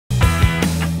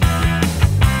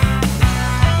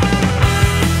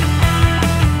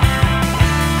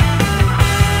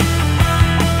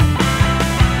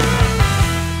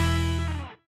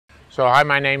So hi,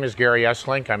 my name is Gary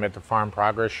Esselink. I'm at the Farm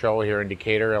Progress Show here in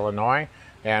Decatur, Illinois.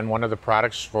 And one of the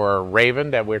products for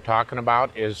Raven that we're talking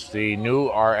about is the new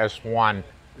RS1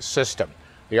 system.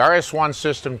 The RS1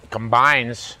 system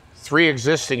combines three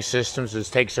existing systems. It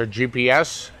takes our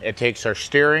GPS, it takes our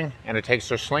steering, and it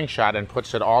takes our Slingshot and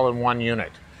puts it all in one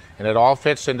unit. And it all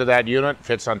fits into that unit,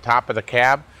 fits on top of the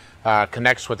cab,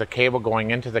 connects with a cable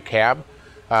going into the cab.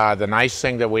 The nice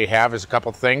thing that we have is a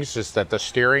couple things, is that the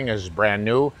steering is brand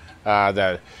new.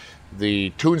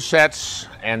 The tune sets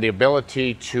and the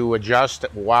ability to adjust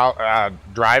while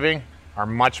driving are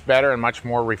much better and much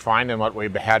more refined than what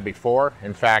we've had before.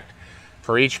 In fact,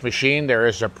 for each machine there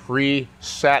is a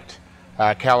preset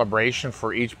calibration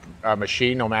for each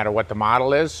machine, no matter what the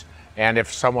model is. And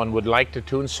if someone would like to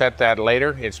tune set that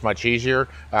later, it's much easier.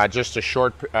 Just a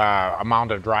short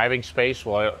amount of driving space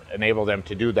will enable them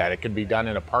to do that. It can be done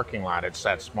in a parking lot, it's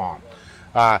that small.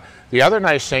 The other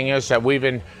nice thing is that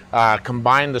we've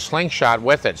combined the Slingshot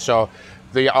with it. So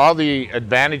all the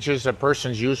advantages that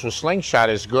persons use with Slingshot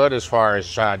is good as far as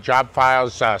job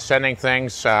files, sending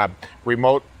things,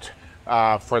 remote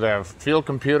for the field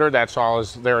computer, that's all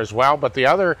is there as well. But the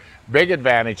other big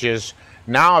advantage is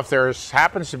now if there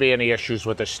happens to be any issues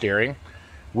with the steering,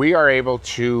 we are able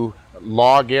to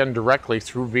log in directly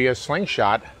through via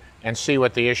Slingshot and see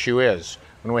what the issue is.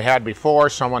 When we had before,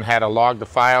 someone had to log the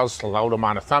files, load them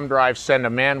on a thumb drive, send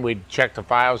them in, we'd check the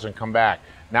files and come back.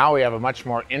 Now we have a much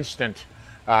more instant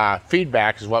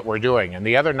feedback is what we're doing. And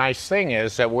the other nice thing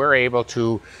is that we're able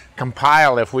to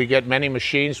compile, if we get many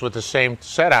machines with the same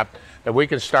setup, that we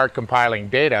can start compiling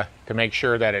data to make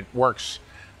sure that it works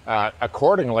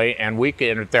accordingly, and we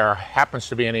can, if there happens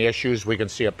to be any issues, we can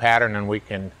see a pattern and we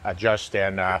can adjust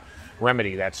and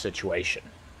remedy that situation.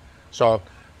 So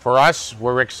for us,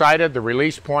 we're excited. The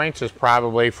release points is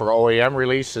probably for OEM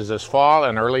releases this fall,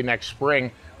 and early next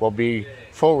spring will be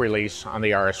full release on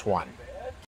the RS1.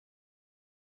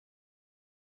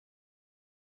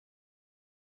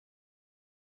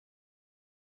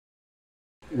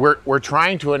 We're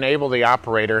trying to enable the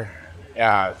operator,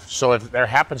 so if there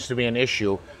happens to be an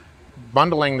issue,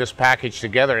 bundling this package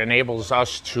together enables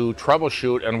us to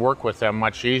troubleshoot and work with them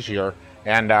much easier,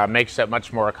 and makes that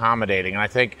much more accommodating. And I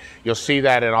think you'll see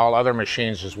that in all other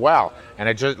machines as well. And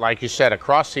it just, like you said,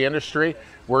 across the industry,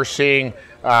 we're seeing,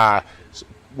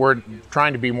 we're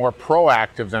trying to be more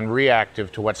proactive than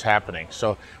reactive to what's happening.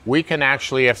 So we can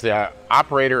actually, if the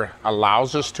operator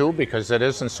allows us to, because it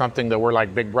isn't something that we're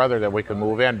like Big Brother that we can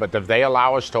move in, but if they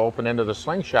allow us to open into the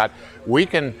Slingshot, we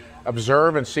can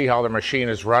observe and see how the machine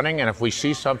is running, and if we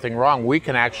see something wrong, we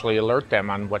can actually alert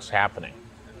them on what's happening.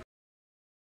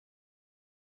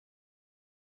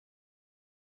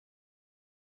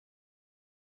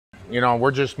 You know,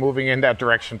 we're just moving in that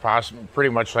direction pretty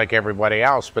much like everybody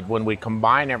else, but when we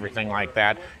combine everything like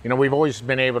that, you know, we've always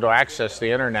been able to access the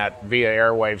internet via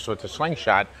airwaves with the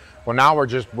Slingshot. Well, now we're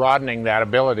just broadening that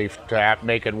ability to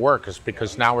make it work, is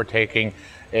because now we're taking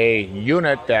a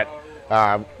unit that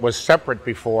was separate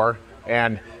before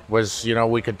and was, you know,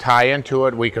 we could tie into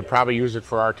it, we could probably use it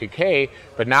for RTK,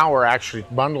 but now we're actually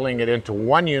bundling it into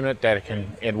one unit that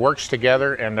it works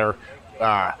together, and they're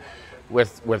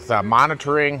with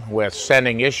monitoring, with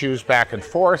sending issues back and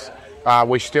forth,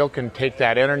 we still can take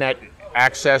that internet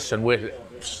access and we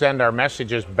send our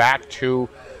messages back to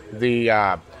the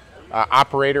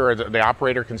operator, or the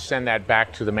operator can send that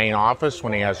back to the main office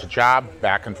when he has a job,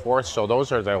 back and forth. So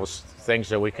those are those things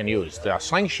that we can use. The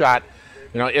Slingshot,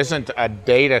 you know, isn't a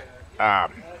data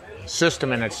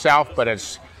system in itself, but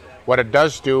it's what it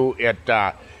does do.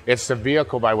 It's the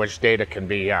vehicle by which data can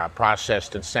be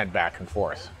processed and sent back and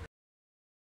forth.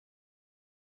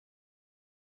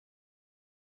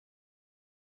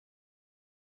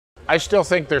 I still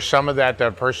think there's some of that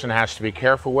a person has to be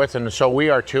careful with, and so we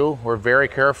are too. We're very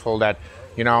careful that,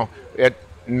 you know,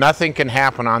 nothing can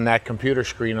happen on that computer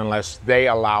screen unless they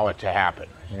allow it to happen.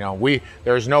 You know,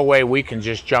 there's no way we can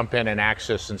just jump in and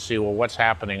access and see, well, what's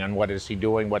happening and what is he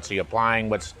doing, what's he applying,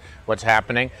 what's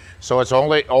happening. So it's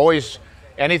always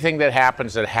anything that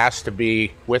happens that has to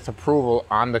be with approval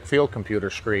on the field computer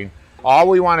screen. All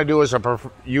we want to do is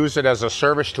use it as a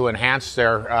service to enhance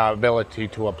their ability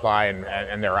to apply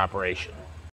in their operation.